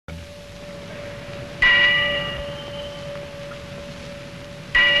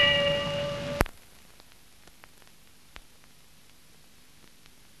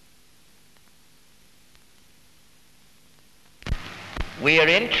we are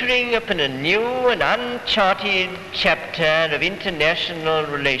entering upon a new and uncharted chapter of international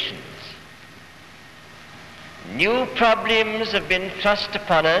relations. New problems have been thrust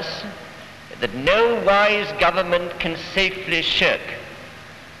upon us that no wise government can safely shirk.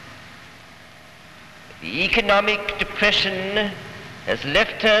 The economic depression has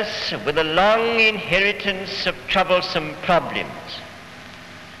left us with a long inheritance of troublesome problems.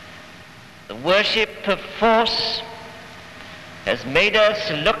 The worship of force has made us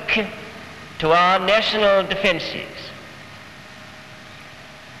look to our national defenses.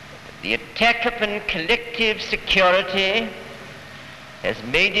 The attack upon collective security has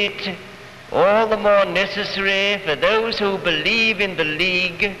made it all the more necessary for those who believe in the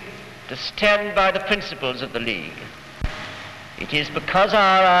League to stand by the principles of the League. It is because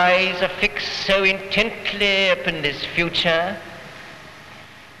our eyes are fixed so intently upon this future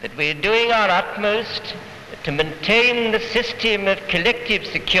that we are doing our utmost to maintain the system of collective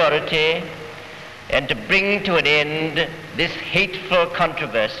security and to bring to an end this hateful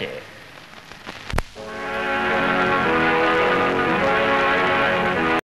controversy.